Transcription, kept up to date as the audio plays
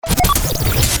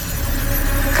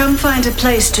Come find a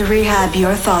place to rehab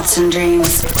your thoughts and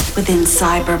dreams within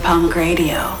Cyberpunk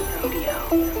Radio.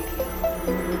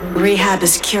 Rehab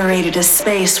has curated a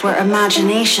space where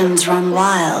imaginations run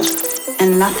wild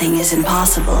and nothing is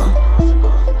impossible.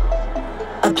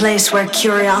 A place where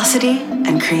curiosity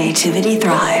and creativity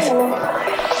thrive.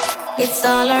 It's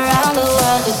all around the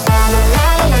world. It's all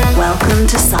around. Welcome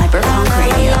to Cyberpunk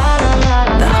Radio,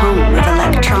 the home of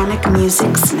electronic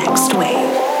music's next wave.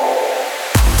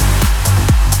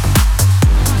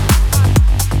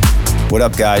 What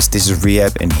up guys, this is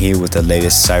Rehab and here with the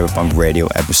latest Cyberpunk Radio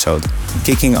episode.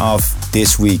 Kicking off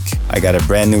this week, I got a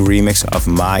brand new remix of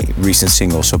my recent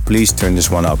single, so please turn this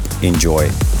one up, enjoy.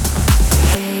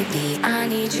 Baby, I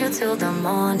need you till the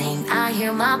morning. I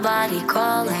hear my body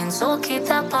calling, so keep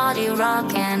that body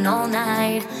rocking all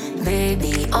night.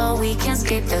 Baby, oh, we can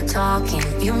skip the talking.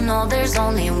 You know there's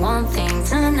only one thing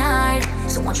tonight,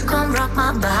 so won't you come rock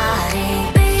my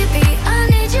body. Baby, I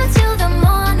need you till the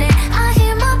morning. I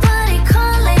hear my body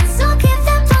calling, so keep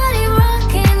that body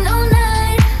rocking all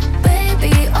night.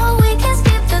 Baby, oh, we can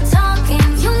skip the talking.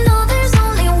 You know there's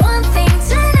only one thing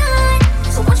tonight,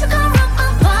 so won't you come rock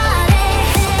my body.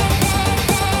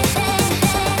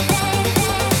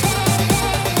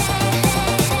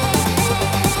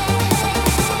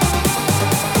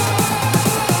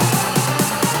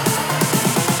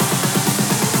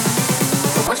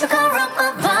 So won't you come rock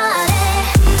my body.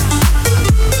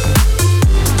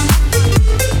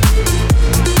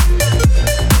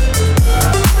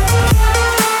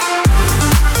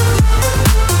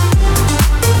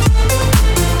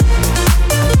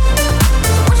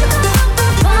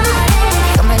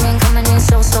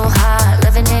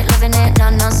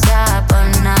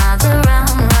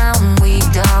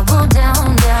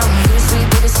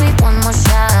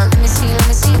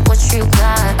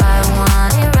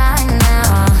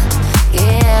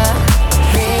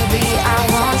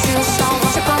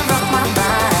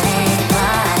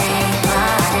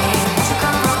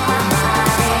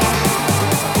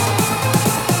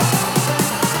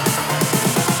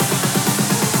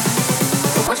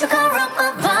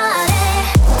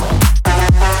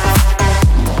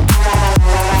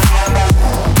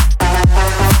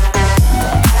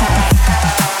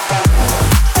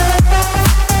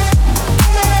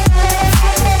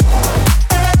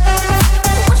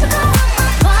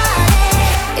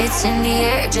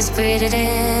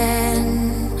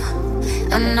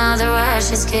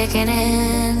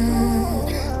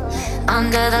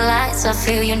 I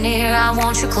feel you near, I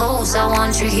want you close, I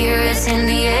want you here. It's in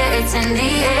the air, it's in the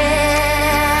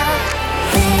air.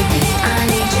 Baby, I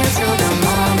need you till the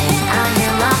morning. I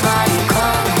hear my body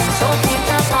calling, so keep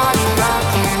that body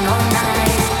rocking all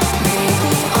night.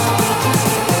 Baby, oh, we can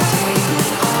skip the baby,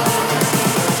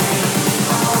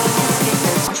 oh, we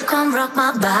can skip the won't you come rock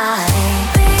my body.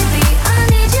 Baby, I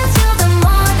need you till the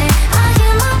morning. I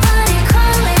hear my body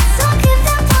calling, so keep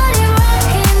that body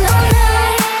rocking all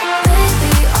night.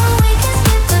 Baby, oh, we can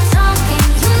skip the talking.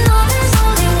 You know there's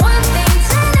only one thing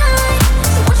tonight,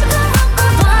 so won't you come rock my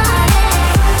body.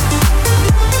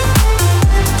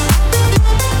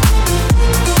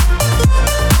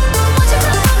 Won't you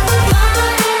come rock my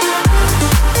body.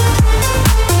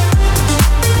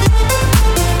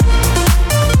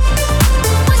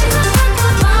 Won't you come rock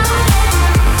my body.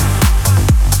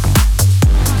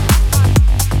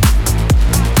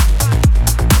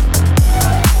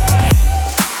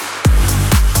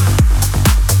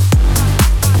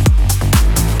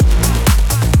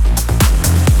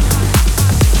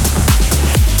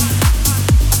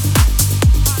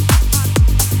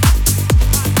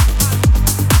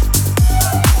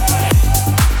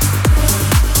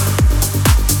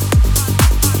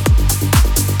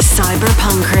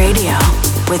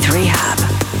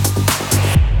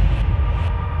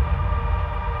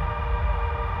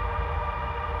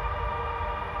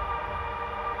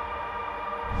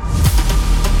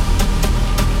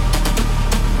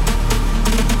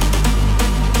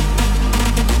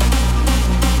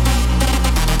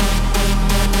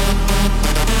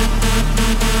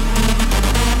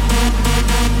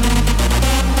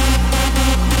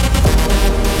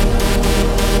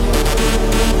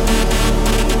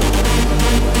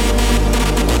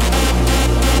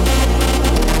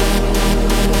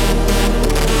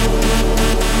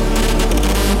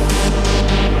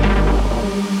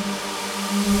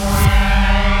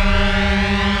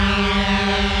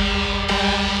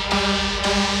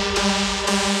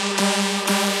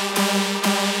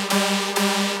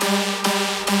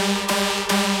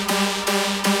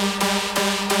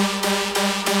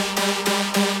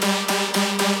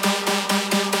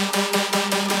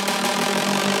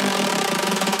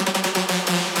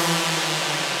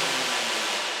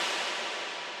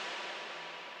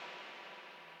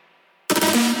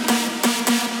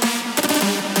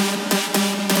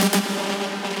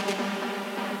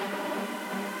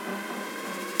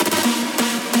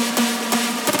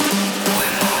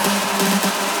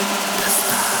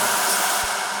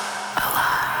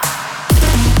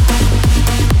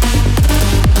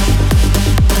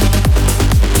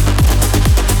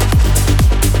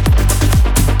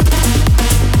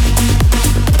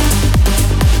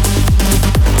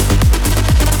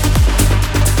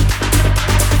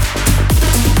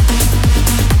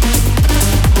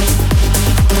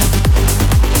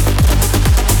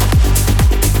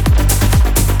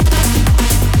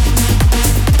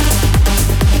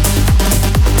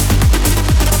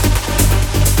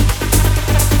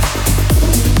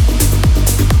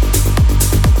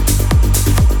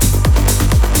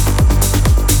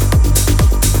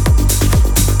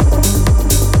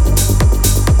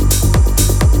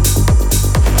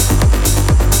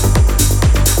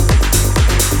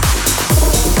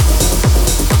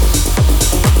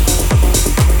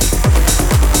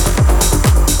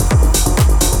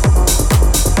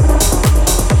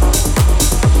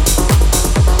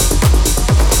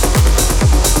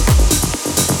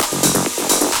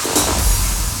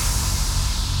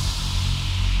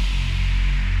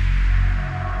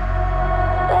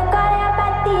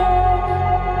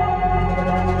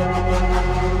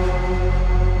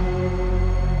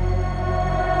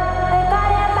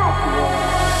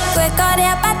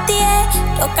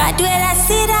 Toca due la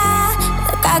sera,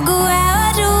 toca gue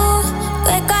oru,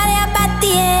 gue core a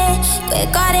pattie, gue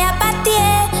core a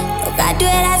pattie. Toca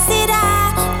due la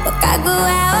sera, toca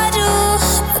gue oru,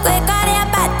 gue core a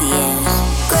pattie,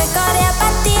 gue core a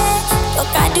pattie.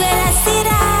 Toca due la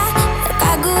sera,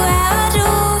 toca gue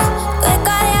oru, gue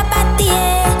core a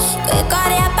pattie, gue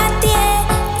core a pattie.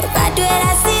 Toca due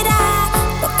la sera,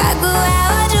 toca gue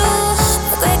oru,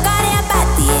 gue core a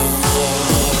pattie.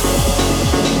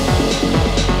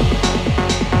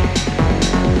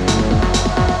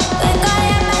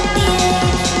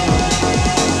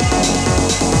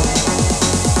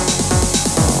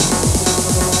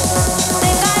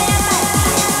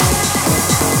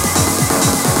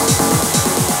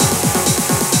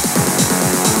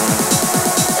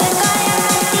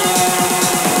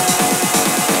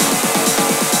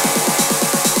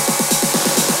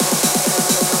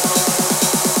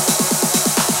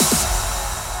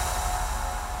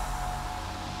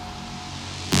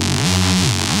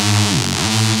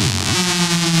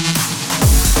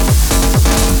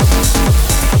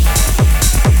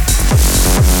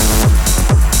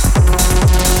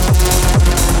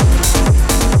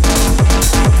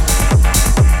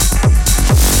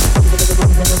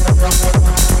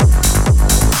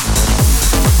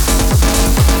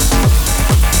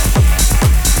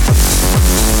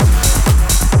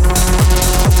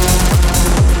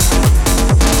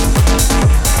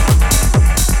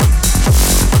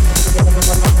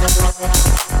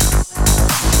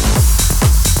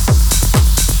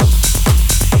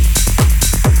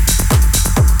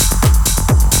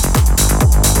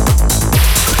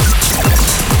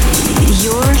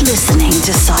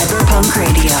 to CYB3RPVNK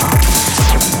Radio.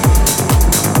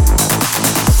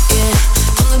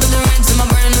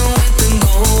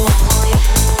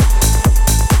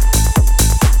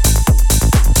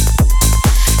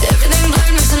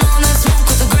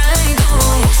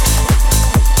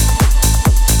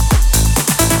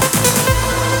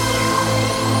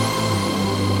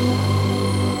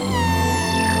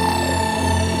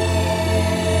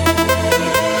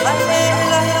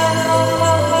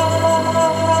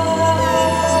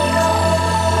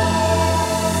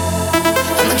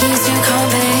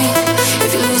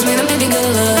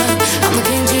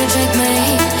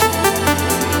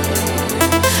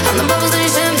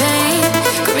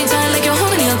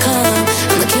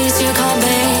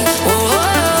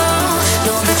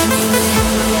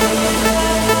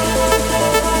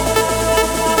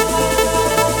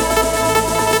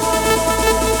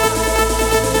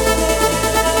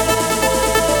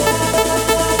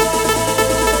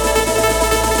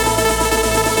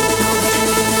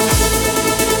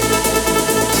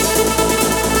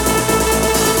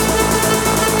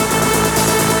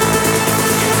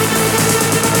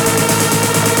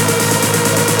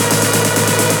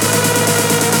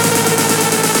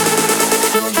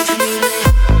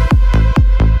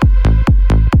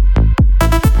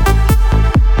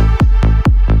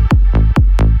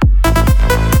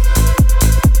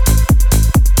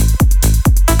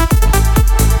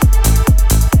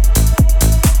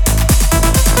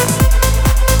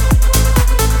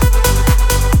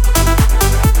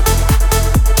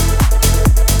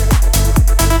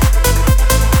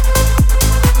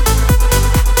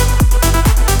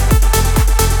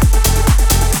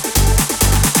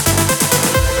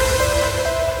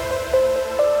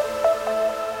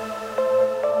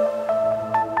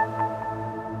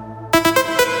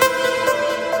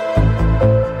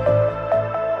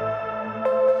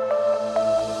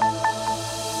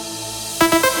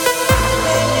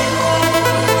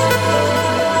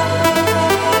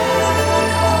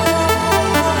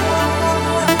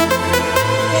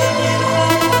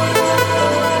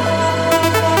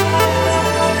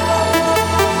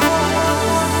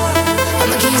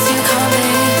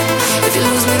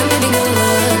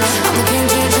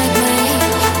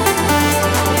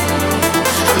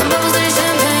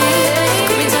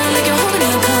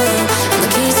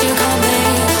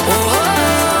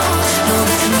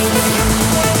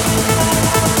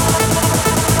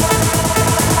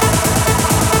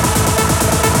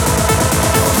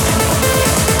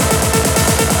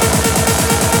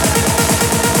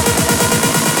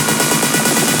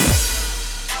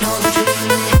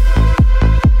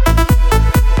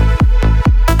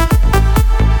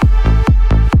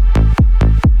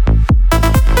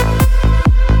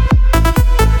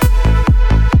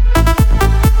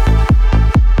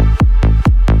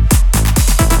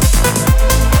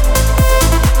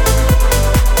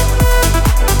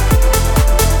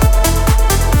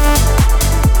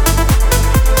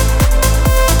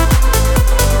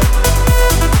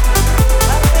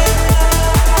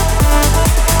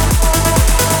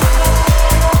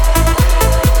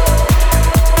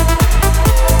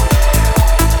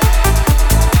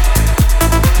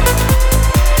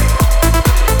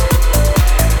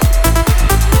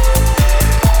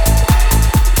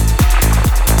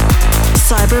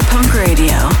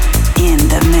 Radio in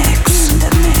the mix. In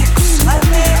the mix.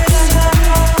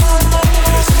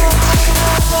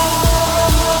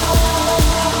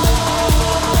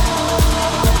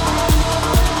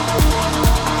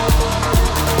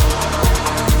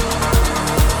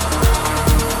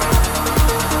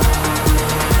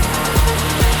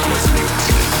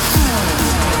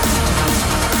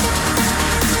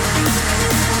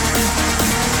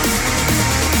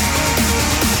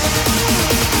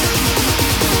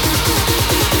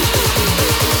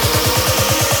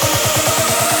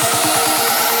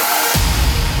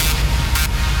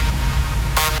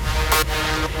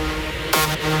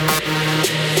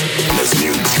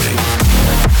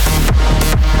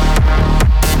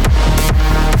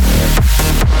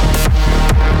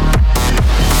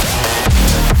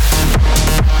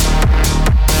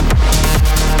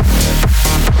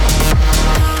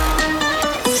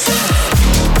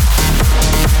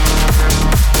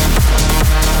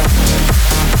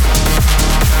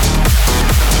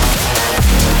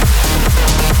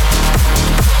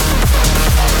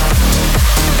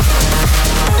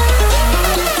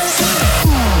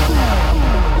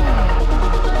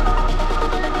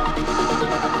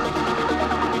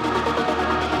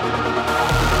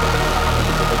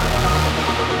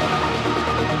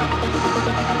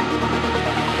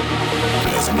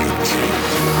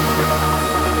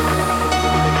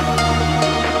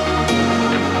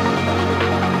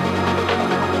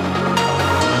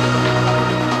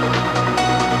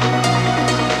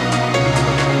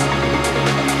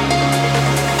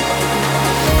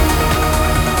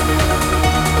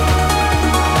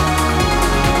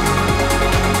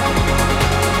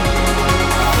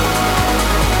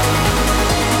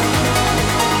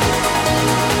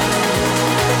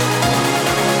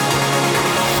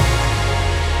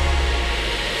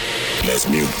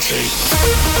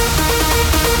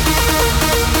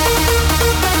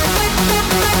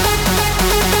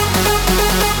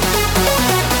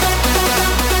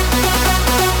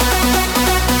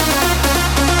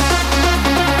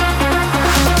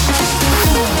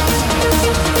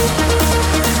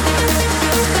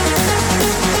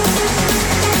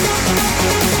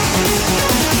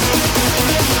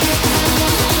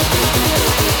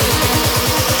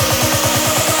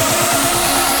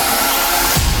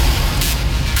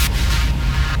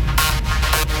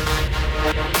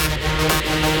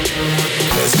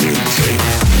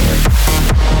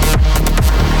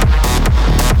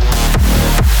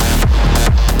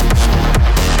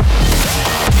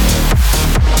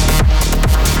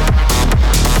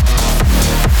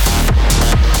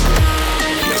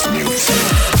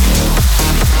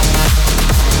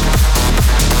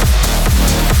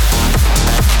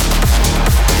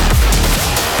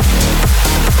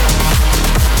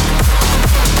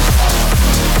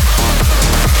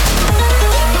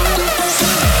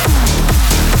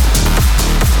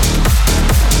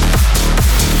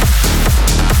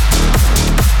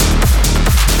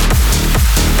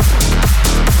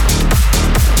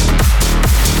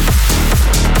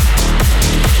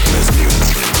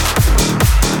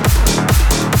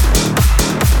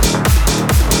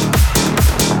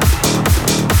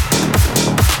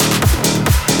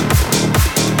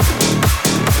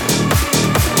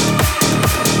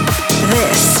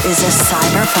 Is a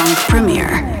cyberpunk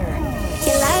premiere.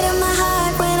 You light up my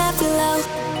heart when I feel low.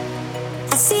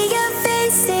 I see your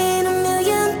face in a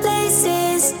million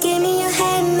places. Give me your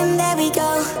hand and there we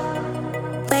go.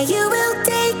 Where you will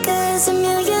take us a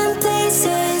million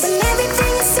places. When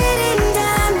everything is said and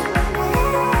done,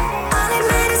 all that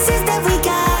matters is that we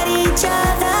got each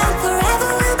other. Forever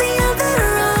we'll be on the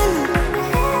run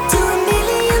to a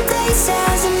million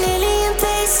places, a million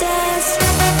places.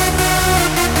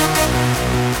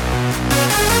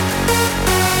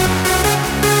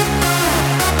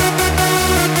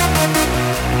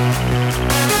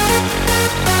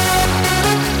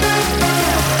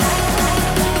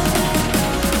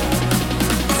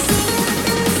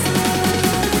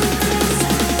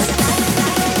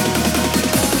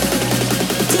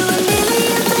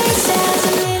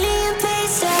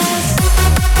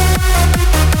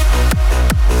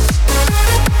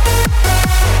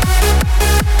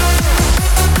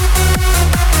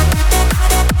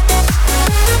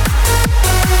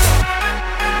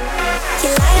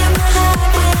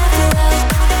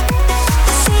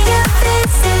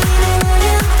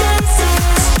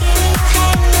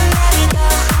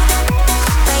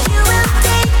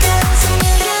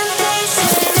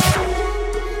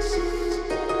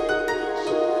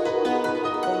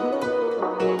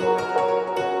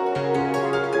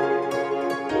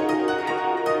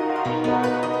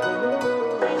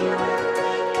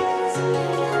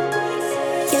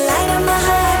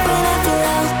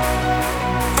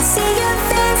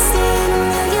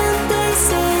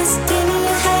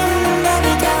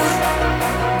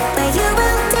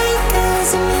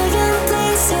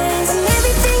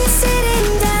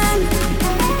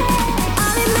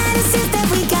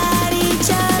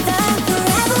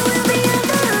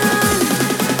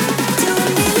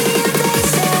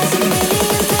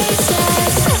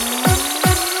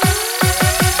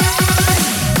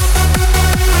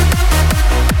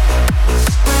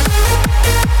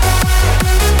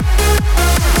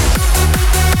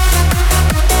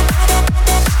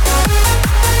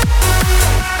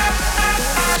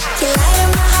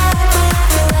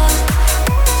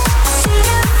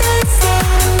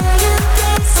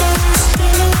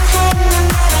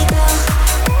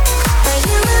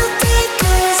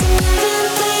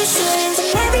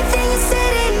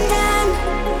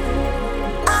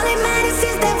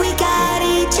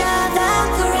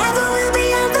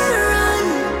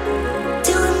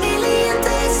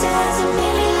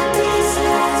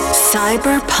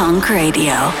 CYB3RPVNK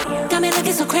Radio. Got me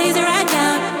looking so crazy right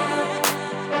now.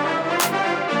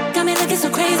 Got me looking so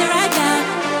crazy right now.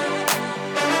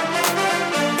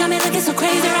 Got me looking so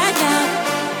crazy right now.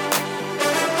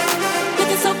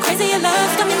 Looking so crazy in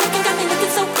love. Got me looking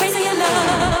so crazy in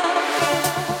love.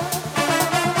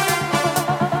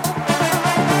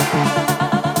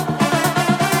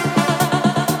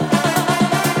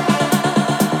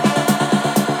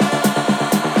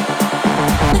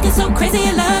 So crazy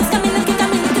in love, got me looking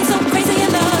so crazy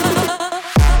in love.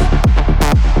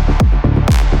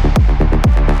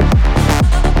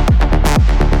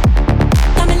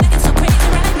 Got me looking so crazy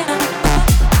right now.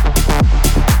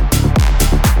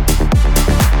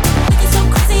 Looking so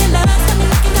crazy in love, got me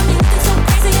looking so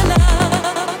crazy in love.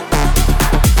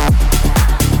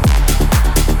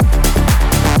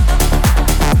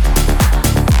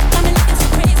 Got me looking so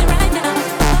crazy right now.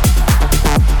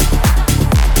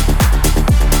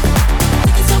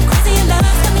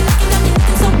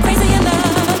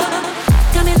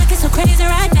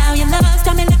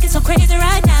 Crazy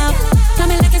right now, got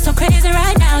me looking so crazy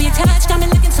right now. Your touch got me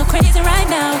looking so crazy right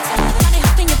now. Got me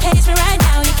hoping you page me right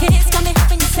now. Your kiss got me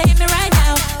hoping you save me right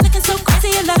now. Looking so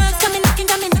crazy in love, got me looking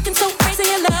so crazy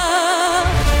in love.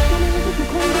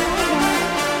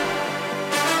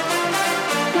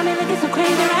 Got me looking so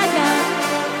crazy right now.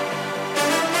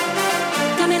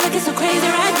 Got me looking so crazy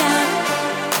right now.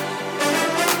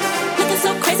 Looking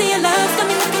so crazy in love, got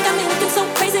me looking so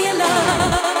crazy in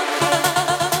love.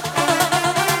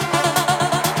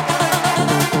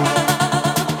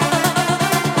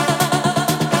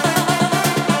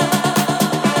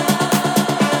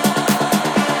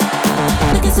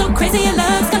 So crazy in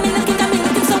love, got me looking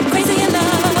so crazy in love.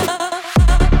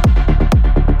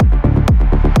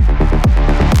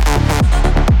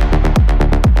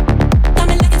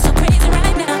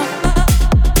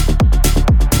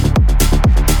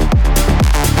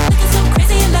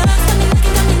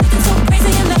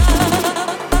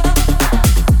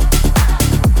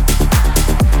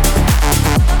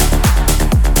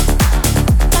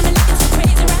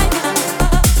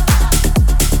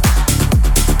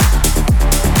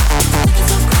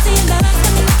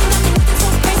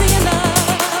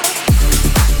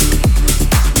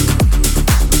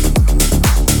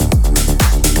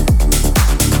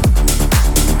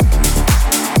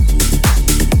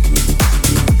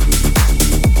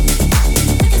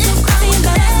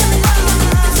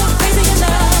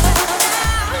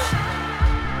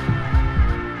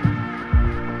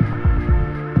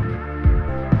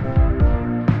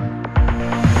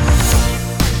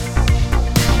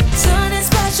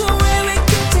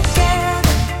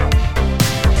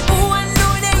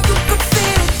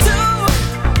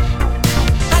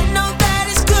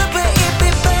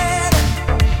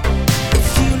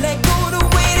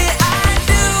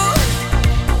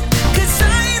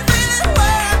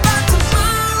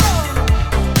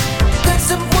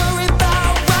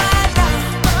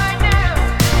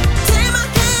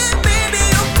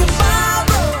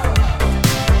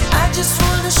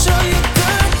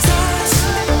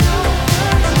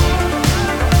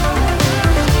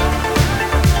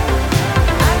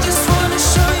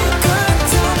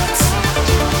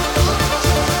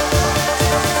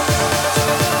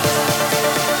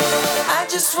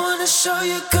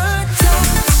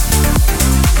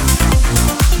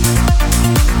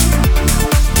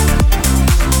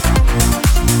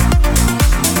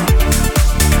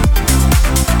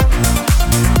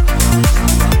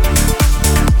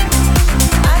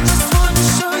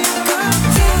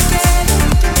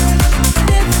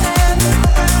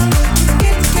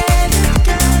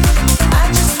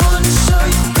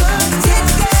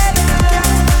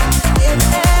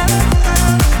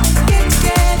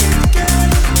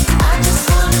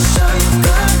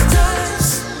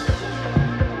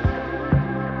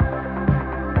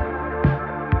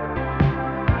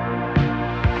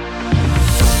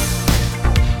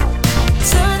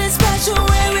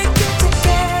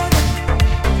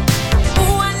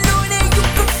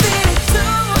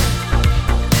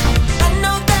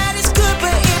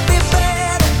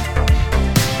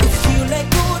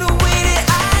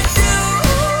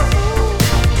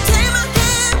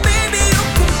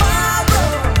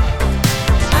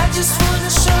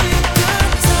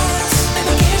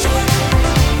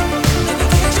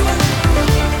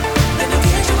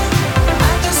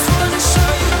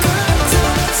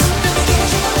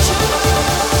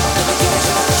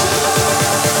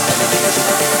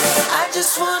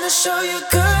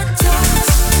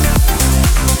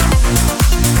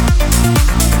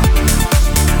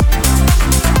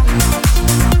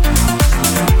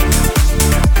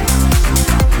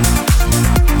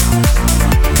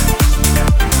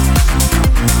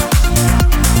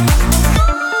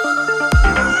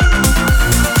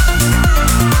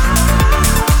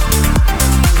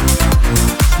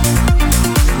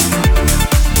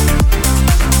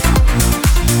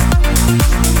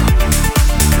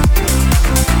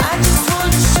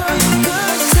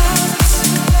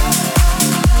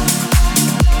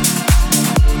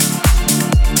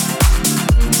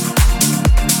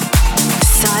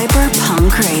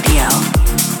 Radio.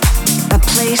 A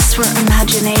place where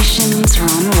imaginations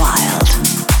run wild.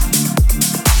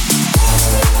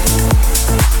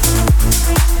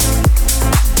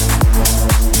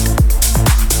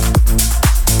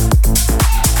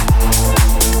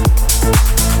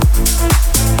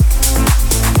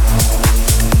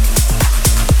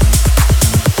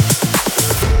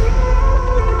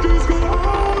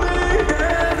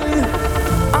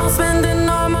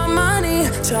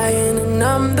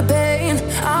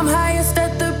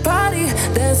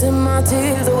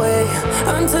 Tears away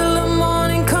until the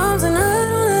morning comes and I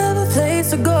don't have a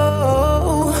place to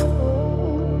go.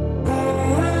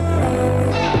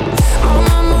 My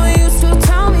mama used to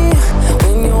tell me,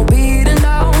 when you're beaten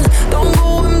down, don't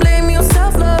go and blame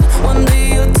yourself, love. One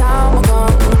day your time will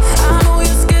come. I know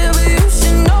you're scared, but you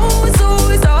should know it's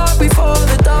always dark before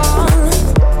the dawn.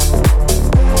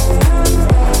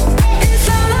 It's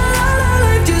la la la la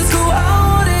life, just go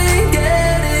out and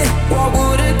get it. What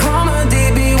would it comedy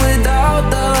be without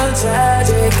the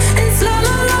tragic? It's la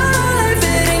la la la life,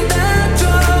 it ain't that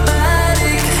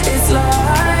dramatic. It's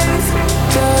life,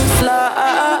 just life.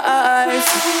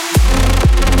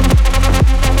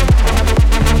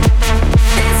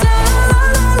 It's la la la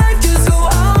la life, just go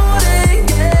out and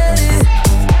get it.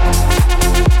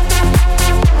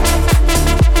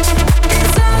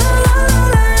 It's la la la la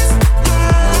life.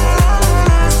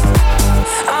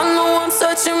 I know I'm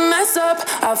such a mess up,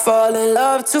 I fall in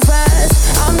love too fast.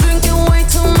 I'm drinking way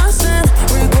too much and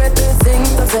regret the things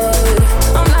I said.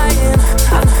 I'm lying,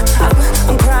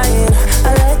 I'm crying, I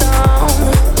let down.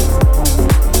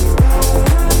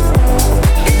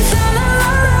 It's la la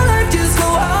la la life, just go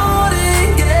out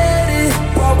and get it.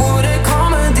 What would a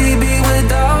comedy be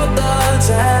without the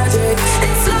tragic?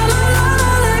 It's la la la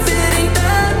la life, it ain't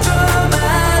that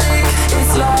dramatic.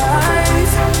 It's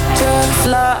life, just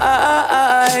life.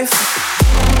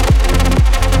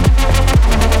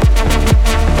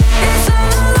 It's la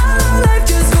la la la life,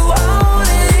 just go out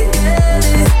and get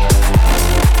it.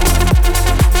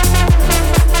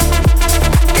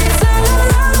 It's la la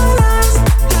la la life.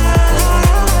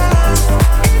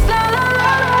 It's la la la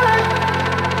la life.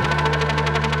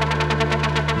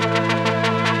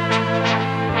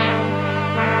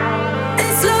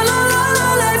 It's la la la la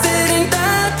life, it ain't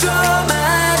that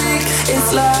dramatic. It's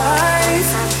life,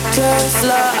 just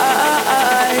life.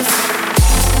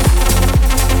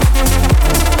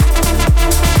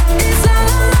 It's la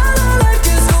la la la life,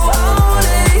 just go out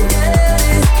and get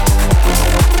it.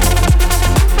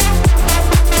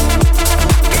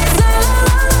 It's la la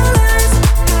la la life.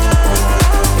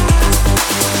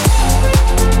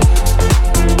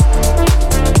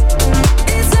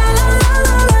 It's la la la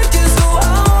la life, just go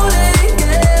out and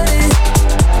get it.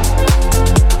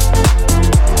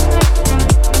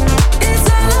 It's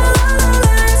la la la la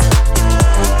life.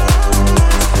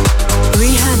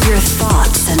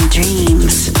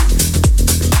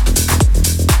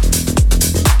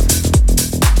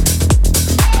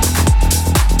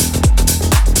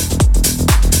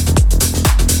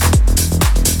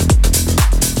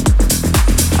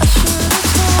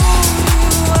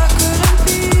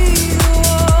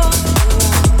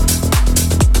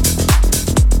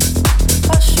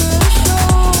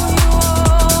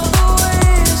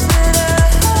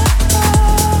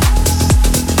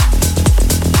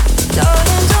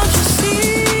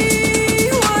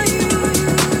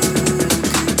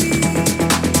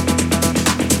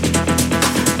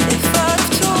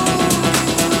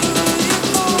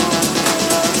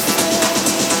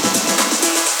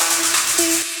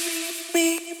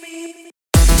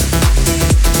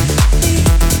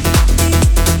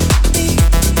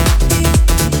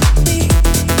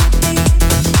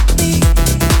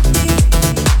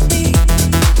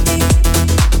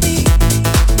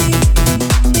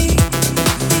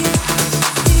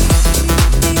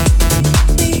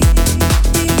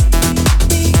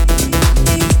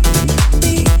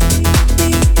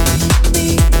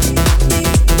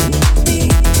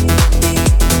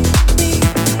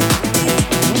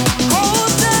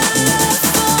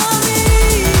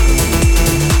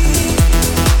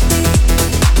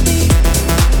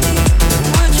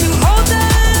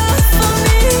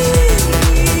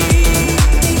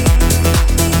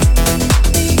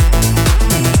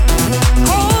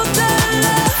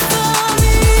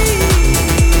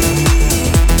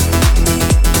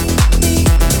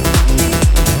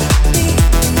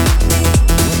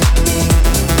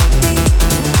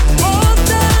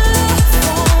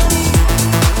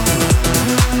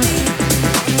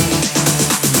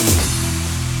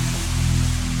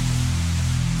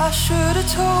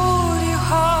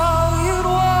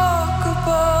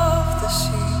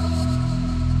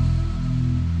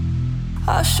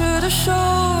 I should have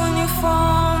shown you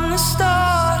from the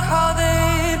start how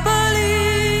they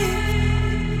believe.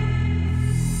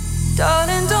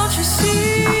 Darling, don't you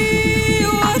see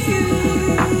what you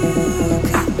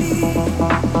could be?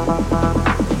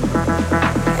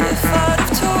 If I'd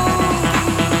have told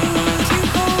you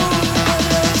to hold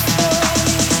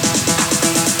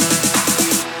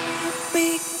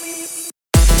me.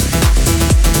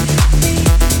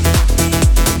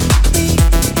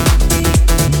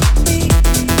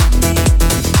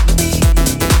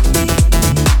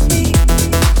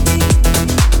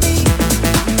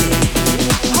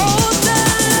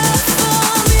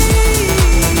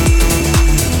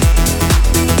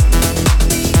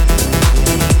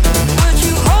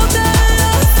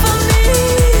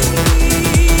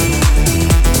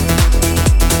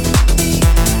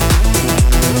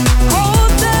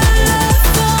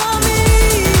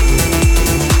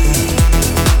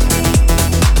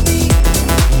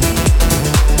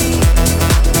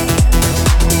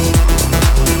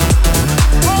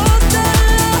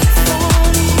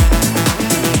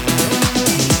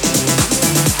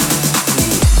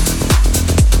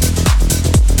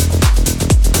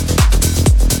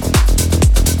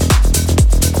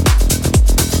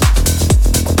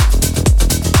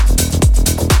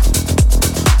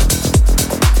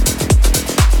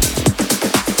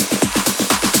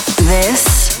 This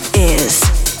is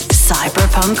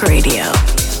CYB3RPVNK Radio.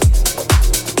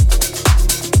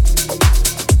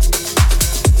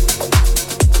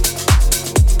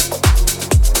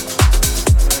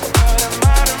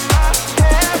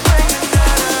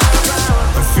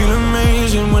 I feel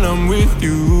amazing when I'm with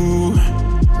you.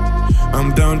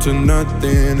 I'm down to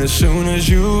nothing as soon as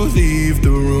you leave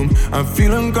the room. I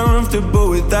feel uncomfortable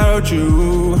without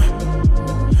you.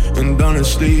 And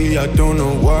honestly, I don't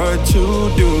know what to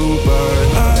do, but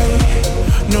I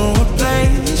know a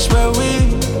place where we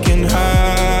can hide.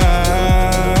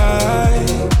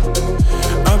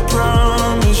 I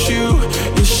promise you,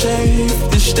 you're safe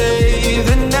to stay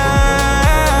the night.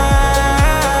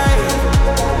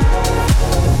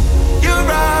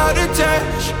 You're out of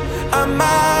touch, I'm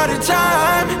out of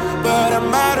time, but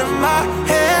I'm out of my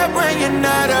head when you're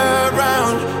not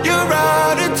around. You're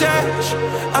out of touch,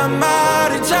 I'm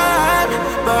out of time,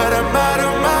 but I'm out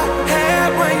of my head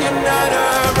when you're not around.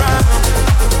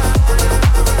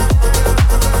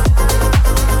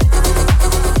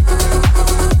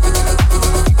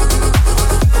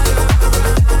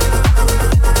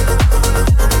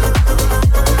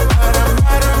 But I'm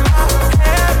out of my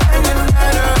head when you're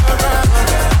not around.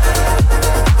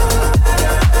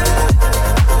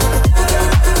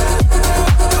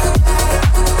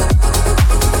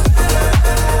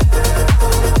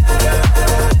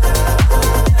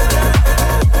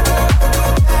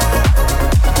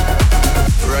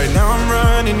 Right now I'm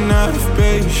running out of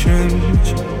patience.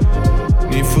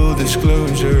 Need full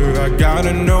disclosure, I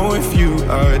gotta know if you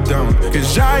are down.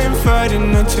 Cause I am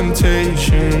fighting a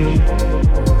temptation.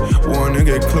 Wanna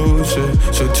get closer,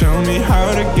 so tell me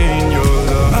how to gain your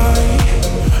love. I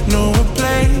know a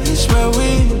place where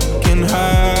we can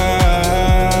hide.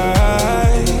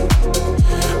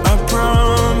 I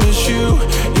promise you,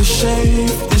 you're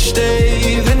safe to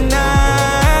stay the night.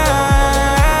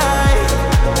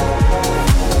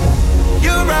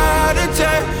 You're out of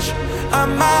touch,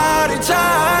 I'm out of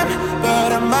time,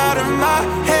 but I'm out of my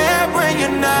head when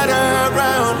you're not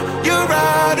around. You're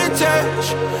out of touch,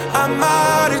 I'm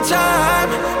out of time,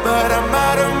 but I'm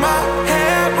out of my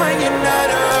head when you're not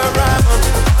around.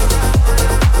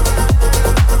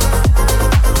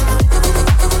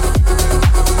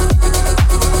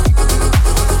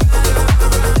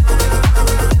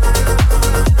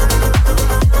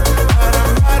 But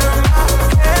I'm out of my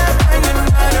head when you're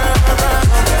not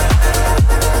around.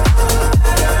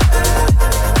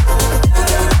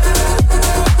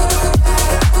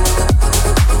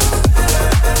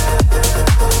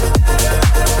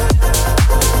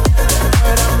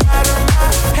 But I'm out of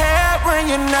my head when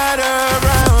you're not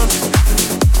around.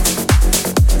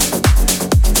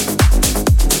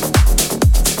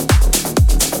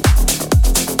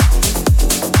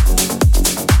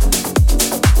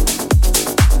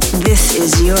 This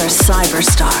is your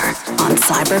Cyberstar on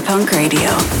CYB3RPVNK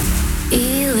Radio.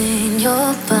 Feeling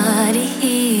your body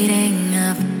heating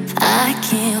up. I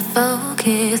can't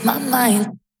focus, my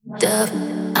mind up.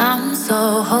 I'm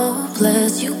so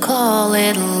hopeless, you call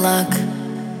it luck.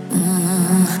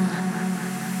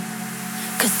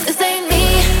 Cause this ain't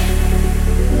me.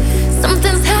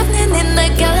 Something's happening in the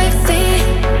galaxy.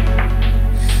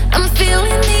 I'm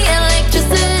feeling the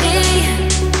electricity.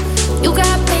 You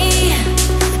got me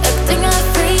acting all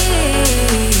free.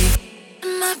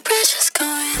 My pressure's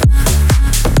going up.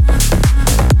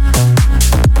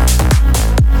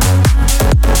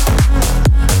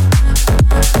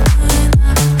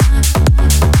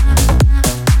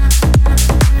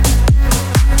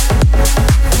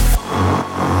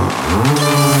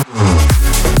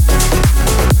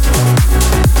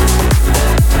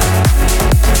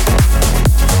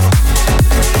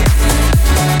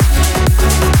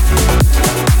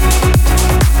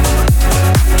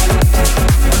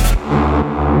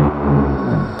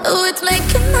 it's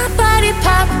making my body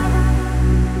pop,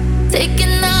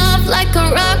 taking off like a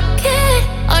rocket.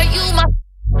 Are you my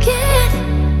kid?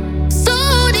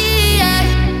 Zodiac,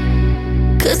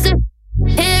 'cause this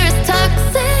here is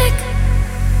toxic.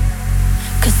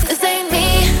 'Cause this ain't me.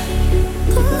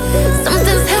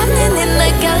 Something's happening in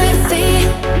the galaxy.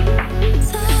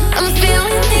 I'm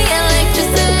feeling the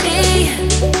electricity.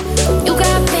 You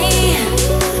got me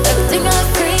acting a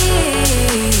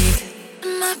freak.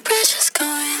 My pressure's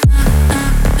going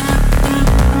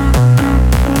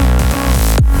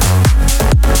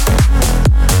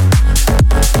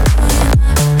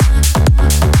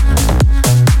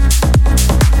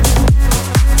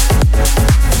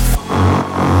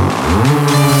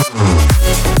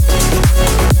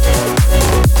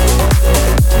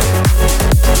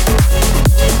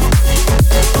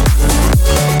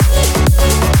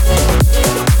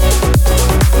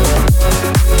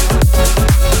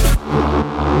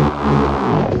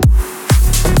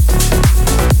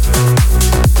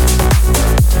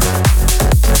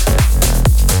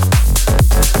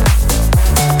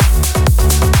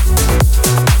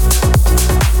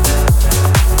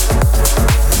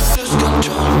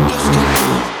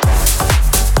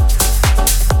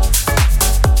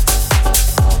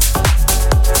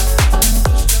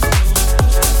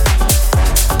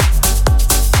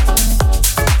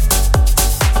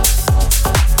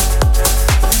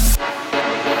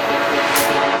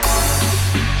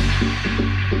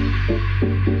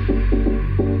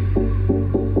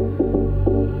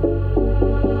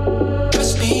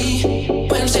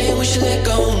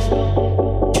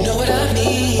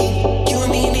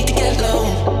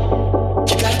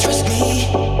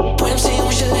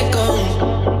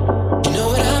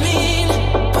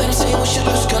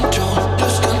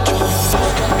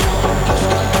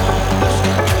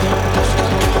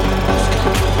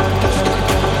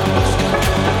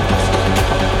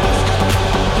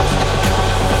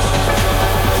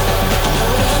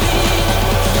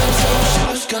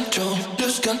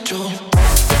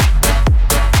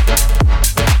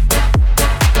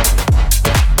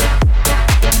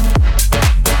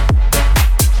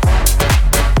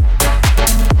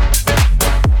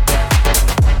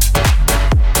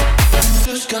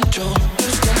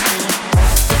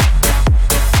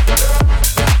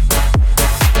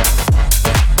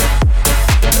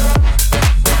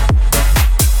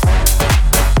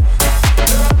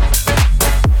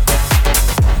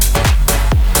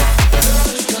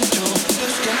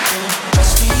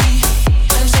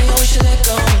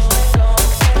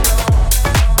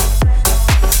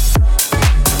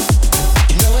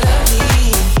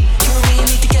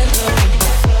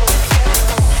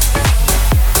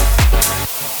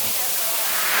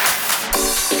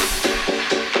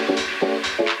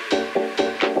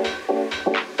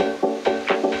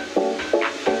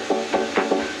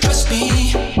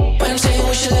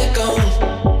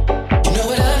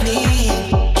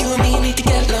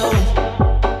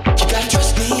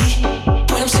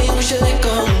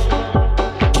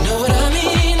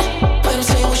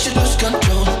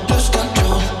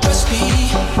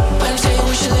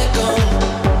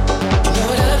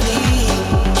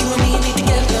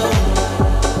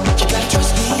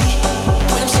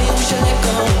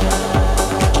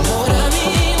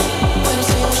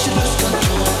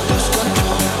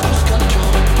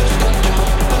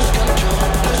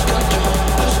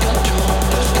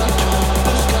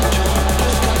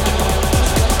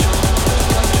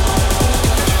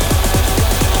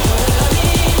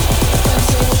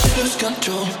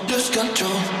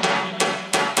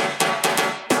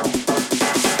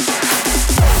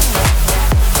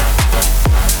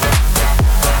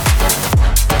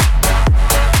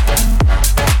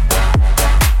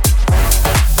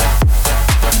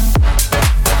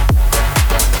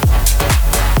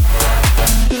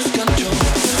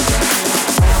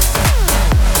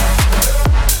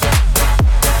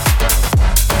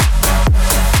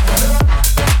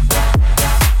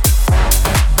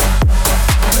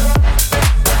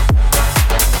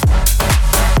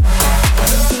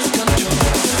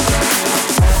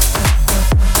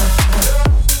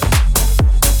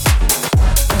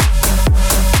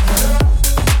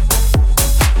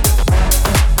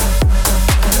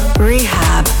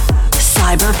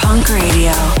CYB3RPVNK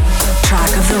Radio,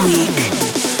 track of the week.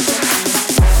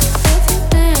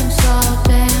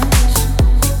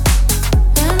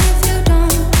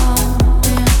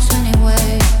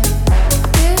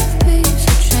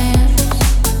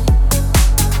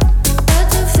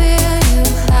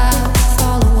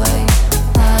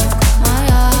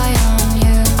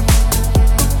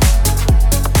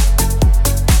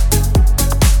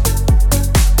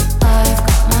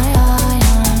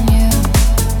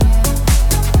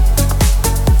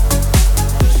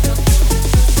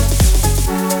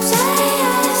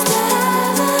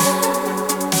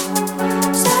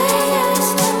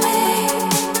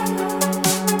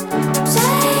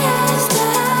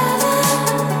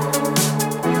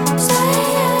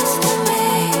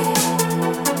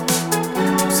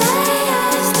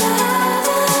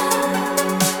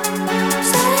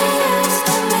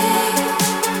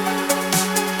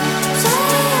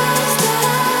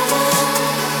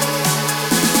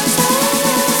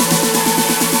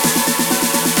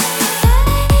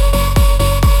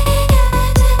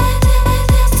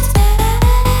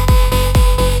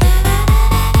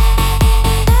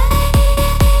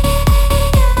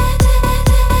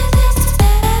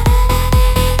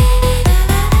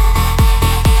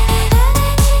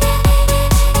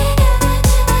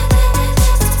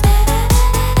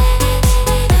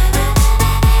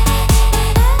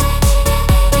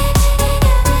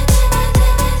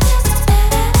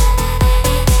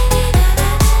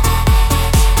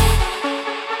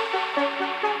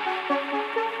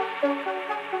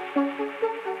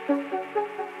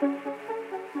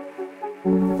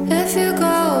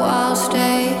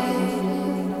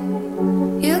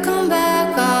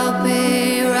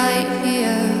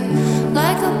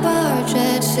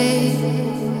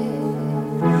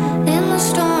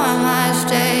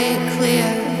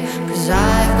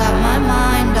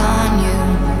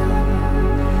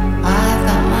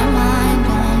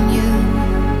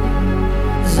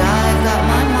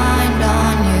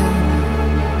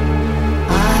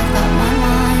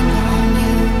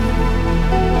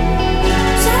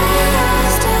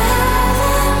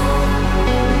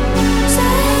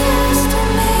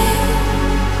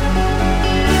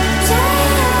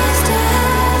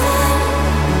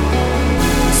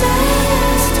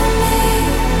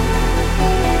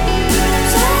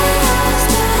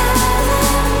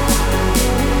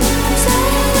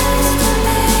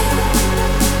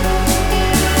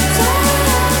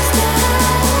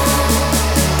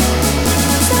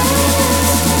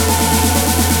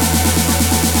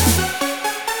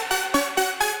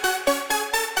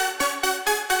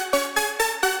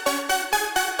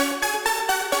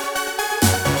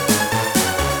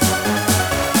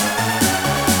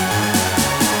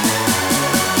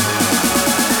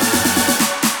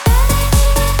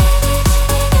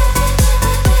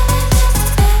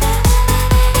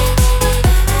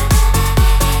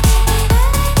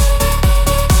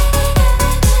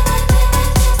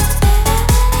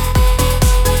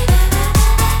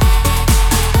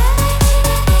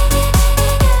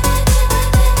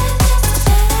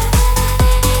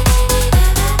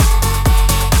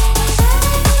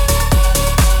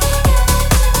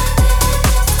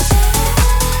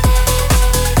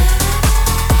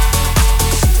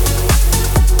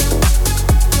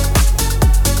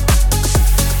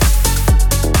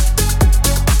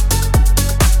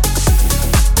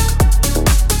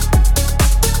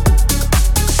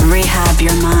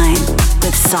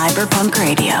 Cyberpunk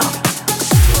Radio.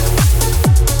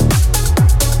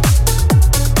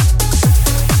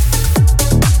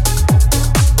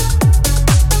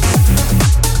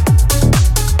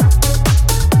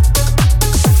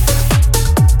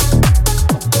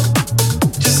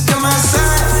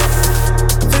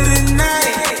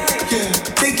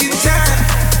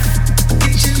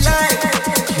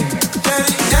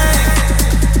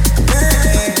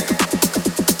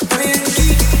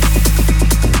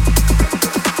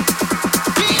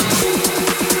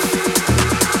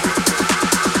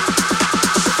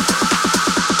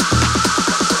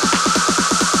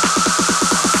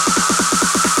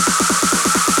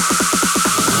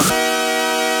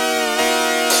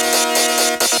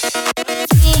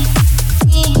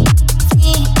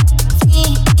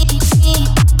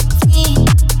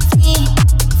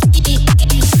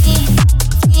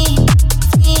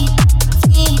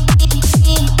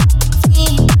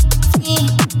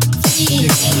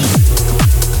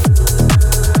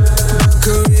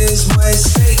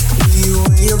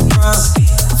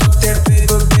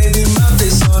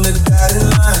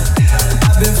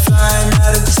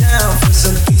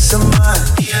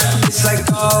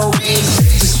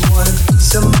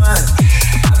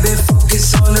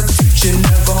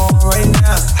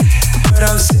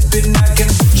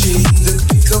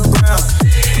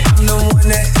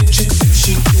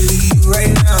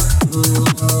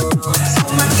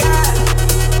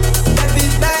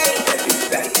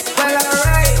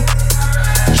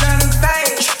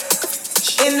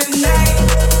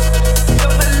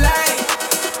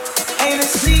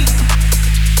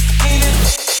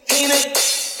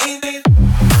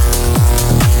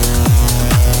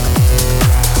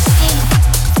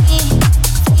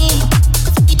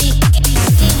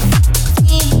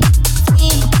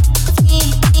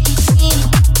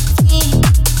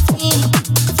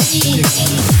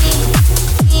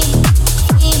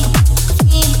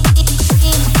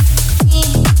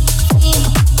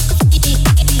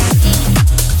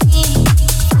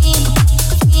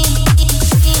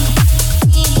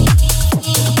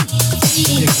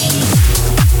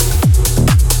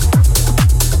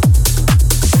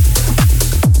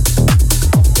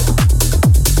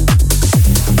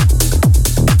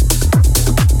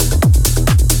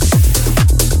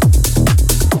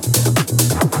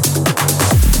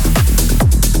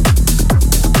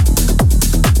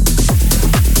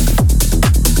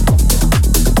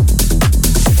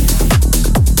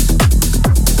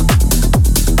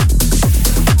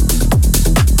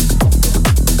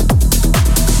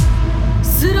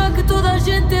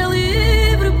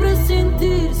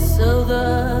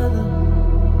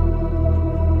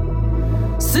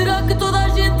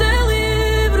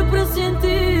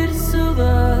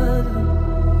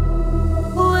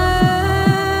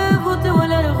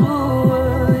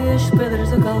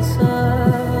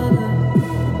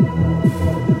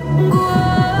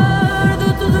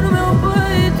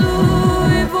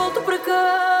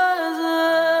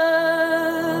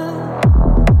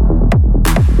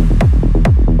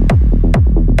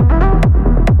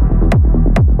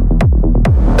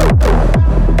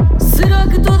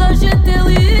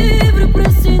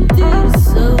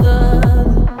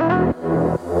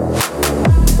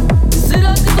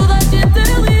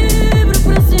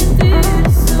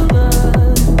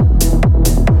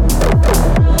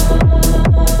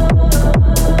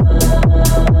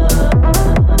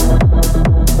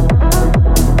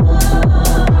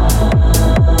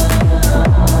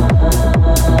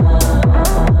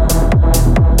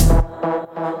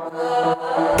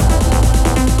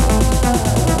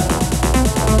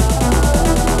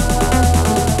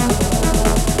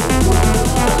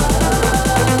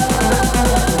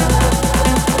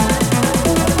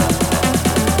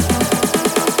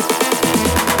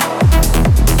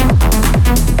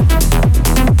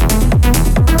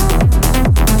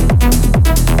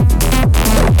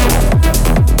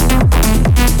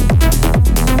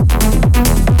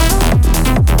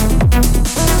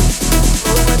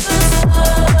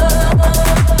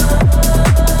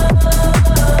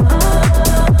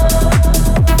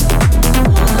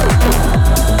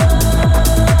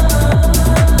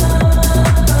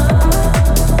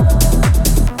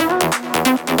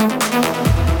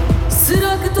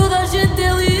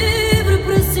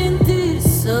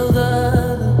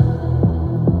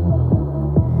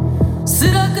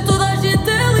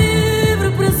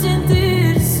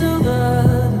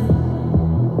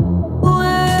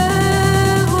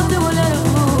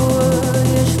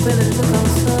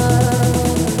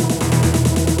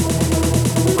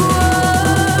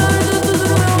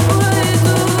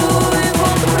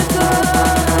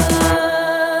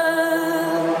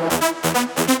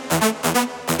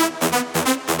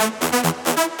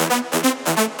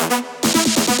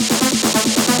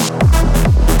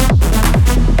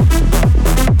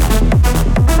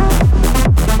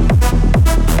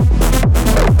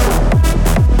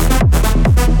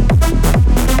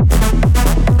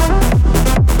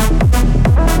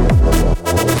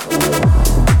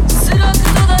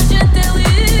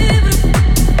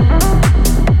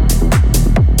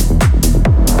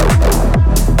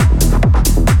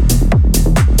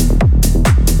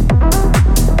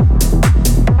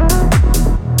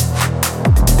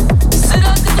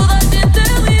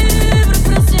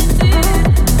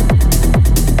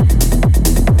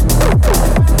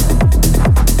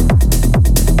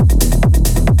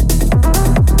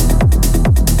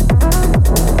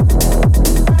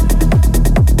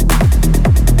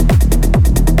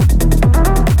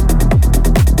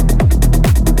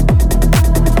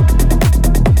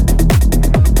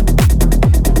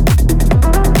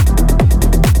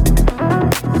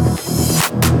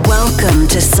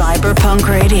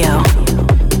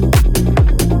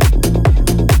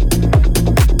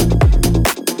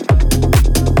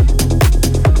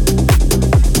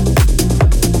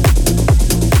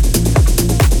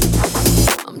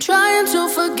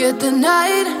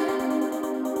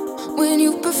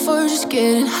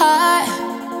 getting high.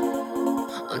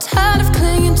 I'm tired of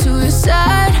clinging to your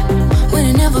side when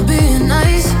it never being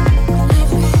nice.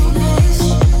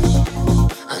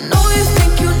 I know you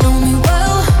think you know me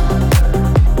well,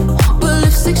 but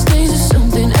lipstick stains is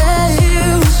something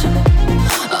else.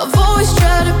 I've always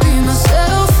tried to be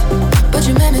myself, but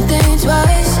you made me think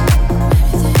twice.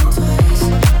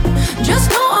 Just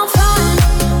know I'm fine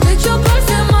with your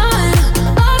perfect mind.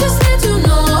 I just need to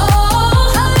know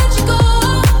I'll let you go.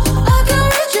 I can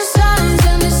read your signs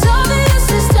and it's obvious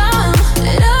this time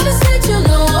that I just need to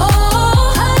know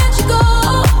I'll let you go.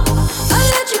 I'll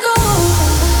let you go.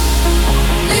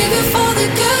 Leave it for the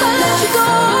good. I'll let you go.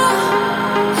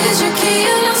 Here's your key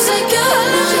and I'll say good. I'll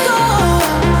let you go.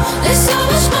 There's so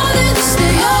much more than this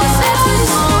thing. I'll let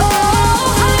you go.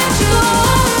 I'll let you go.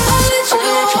 I'll let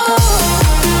you go.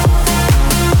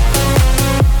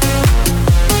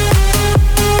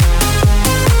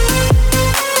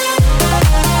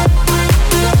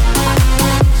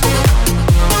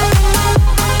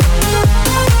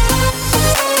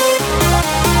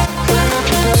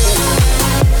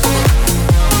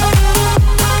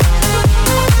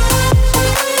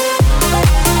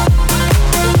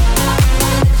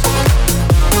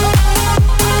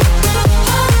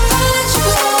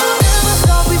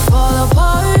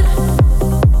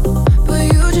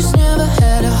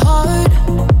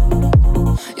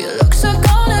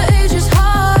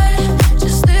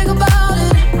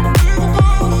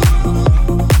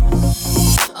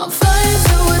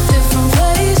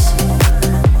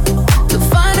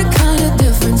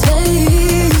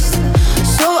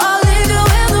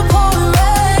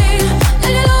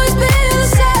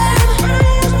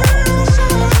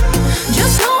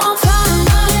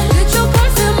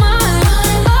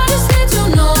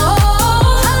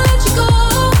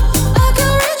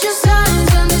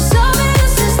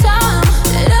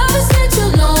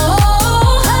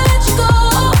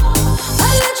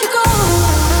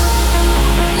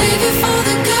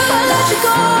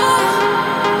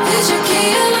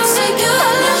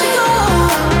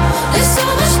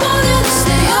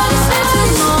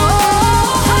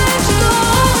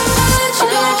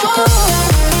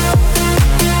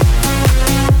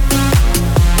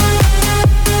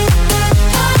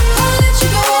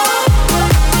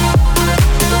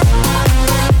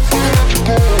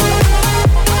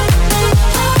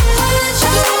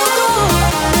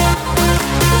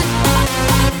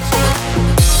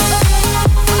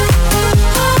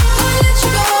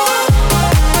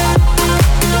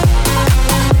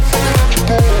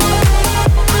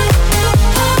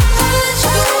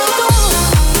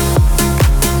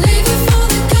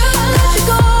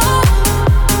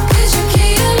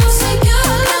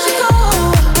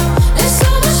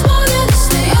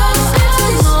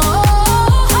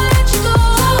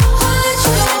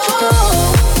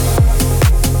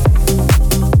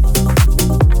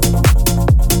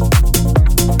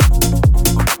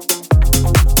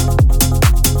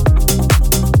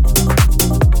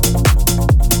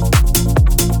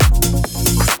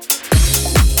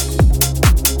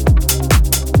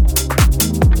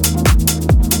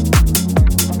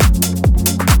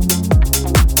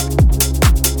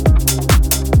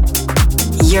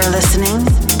 You're listening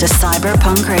to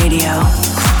CYB3RPVNK Radio.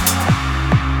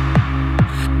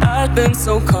 I've been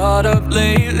so caught up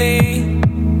lately,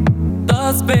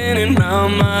 thoughts spinning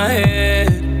round my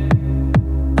head.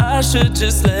 I should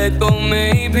just let go,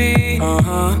 maybe.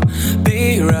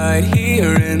 Be right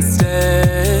here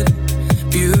instead.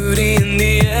 Beauty in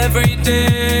the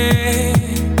everyday.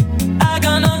 I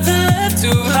got nothing left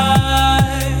to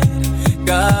hide.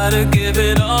 Gotta give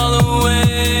it all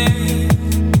away.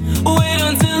 Wait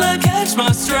until I catch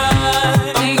my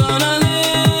stride. I'm gonna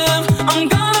live, I'm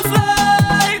gonna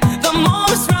fly. The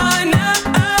moment's right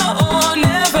now or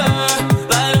never.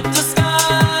 Light up the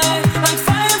sky like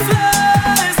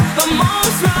fireflies. The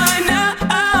moment's right now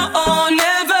or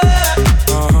never.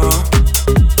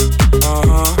 Now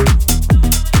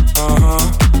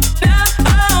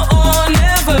or never. Now or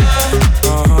never.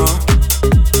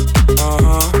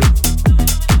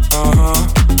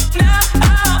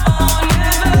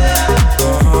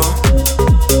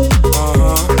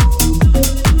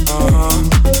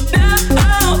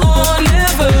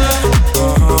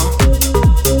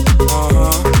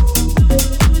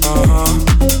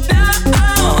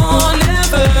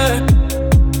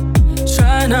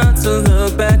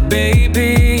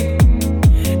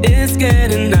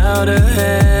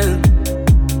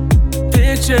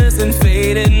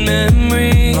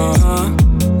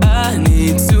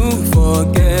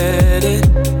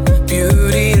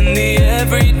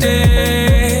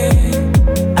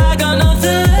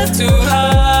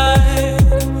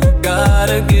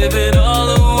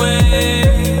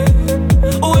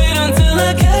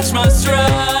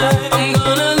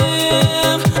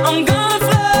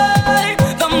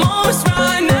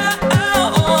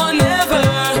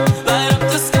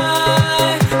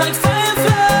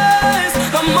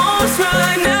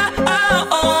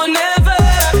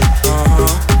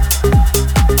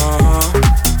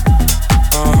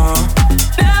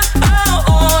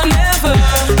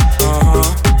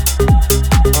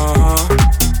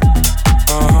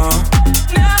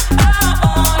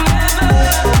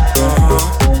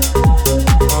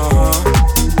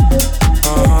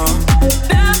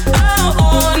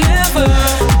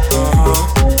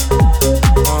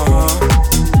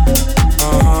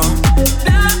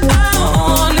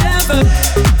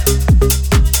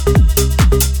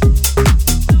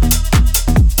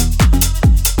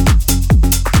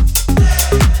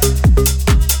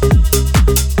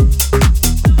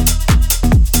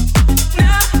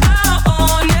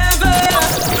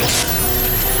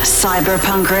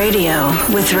 Cyberpunk Radio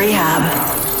with Rehab.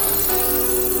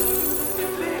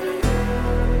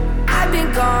 I've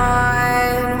been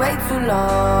gone way too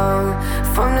long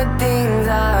from the things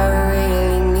I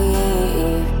really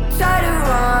need. Try to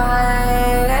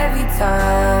run every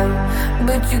time,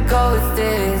 but you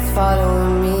ghosted,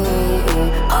 following me.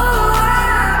 Oh,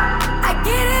 I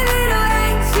get a little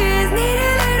anxious, need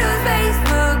a little space,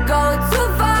 but go too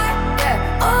far.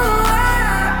 Yeah. Oh,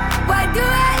 why do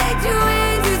I let you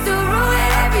in just to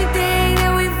ruin everything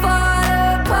that we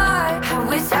fall apart? I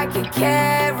wish I could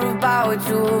care about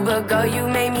you, but girl, you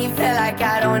made me feel like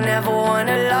I don't ever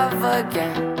wanna love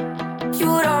again.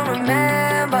 You don't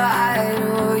remember, I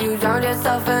do. You drowned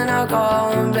yourself in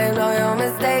alcohol and blamed all your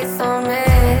mistakes on me.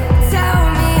 Tell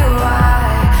me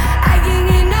why I can't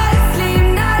get no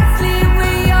sleep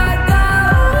when you're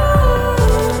gone.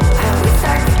 I wish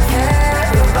I could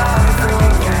care about you.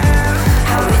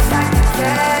 I wish I could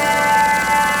care.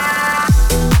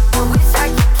 I wish I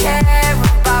could care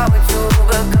about you,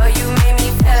 but girl, you made me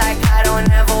feel like I don't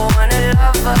ever wanna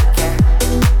love again.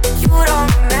 You don't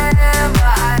remember,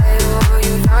 I do.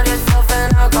 You drowned yourself in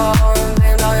alcohol and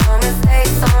blamed all your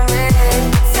mistakes on me.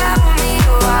 Tell me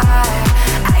why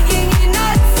I can't get no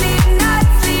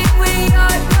sleep when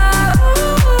you're gone.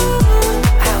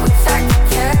 I wish I could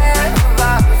care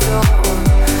about you.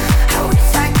 I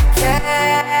wish I could care.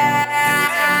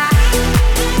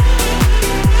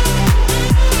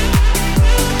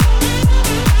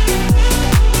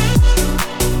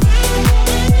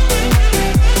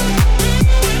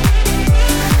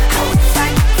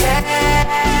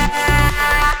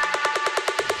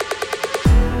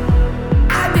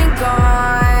 I've been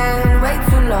gone way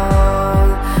too long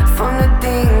from the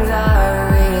things I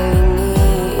really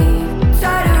need.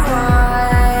 Try to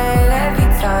run every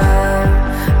time,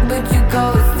 but you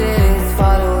ghosted,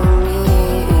 following me.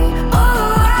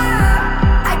 Oh,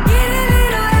 I get a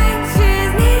little anxious,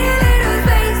 need a little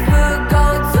space, but go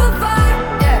too far.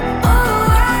 Yeah. Oh,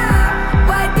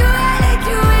 why do I let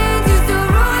you in just to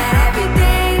ruin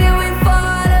everything that we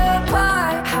fall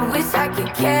apart? I wish I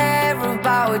could care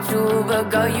about you, but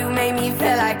girl, you made me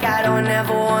feel like I don't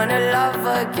ever wanna love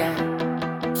again.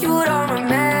 You don't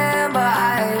remember,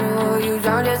 I do. You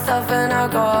drowned yourself in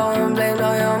alcohol and blamed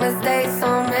all your mistakes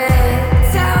on me.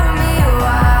 Tell me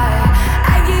why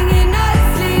I can't get no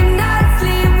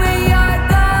sleep when you're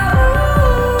gone.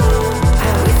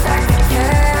 I wish I could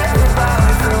care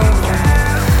about you.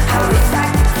 I wish I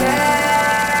could care.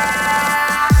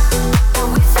 I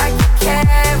wish I could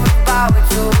care about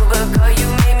you, but girl, you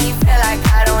made me feel like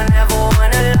I don't ever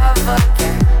wanna love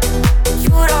again.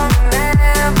 You don't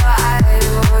remember, I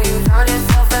do. You drowned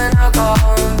yourself in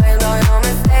alcohol and blamed all your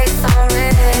mistakes on me.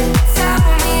 Tell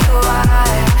me why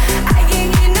I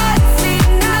can't get no sleep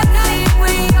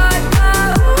when you're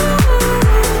gone.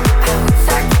 I wish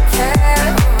I could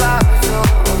care about you.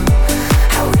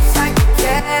 I wish I could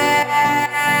care.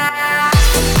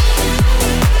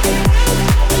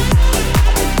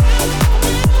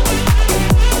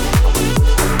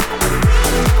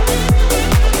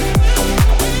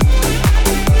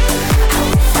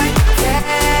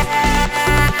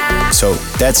 So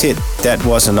that's it. That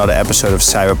was another episode of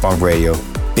Cyberpunk Radio.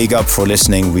 Big up for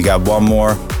listening. We got one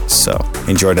more, so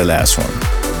enjoy the last one.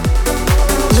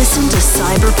 Listen to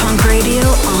Cyberpunk Radio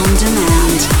on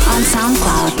demand on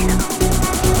SoundCloud.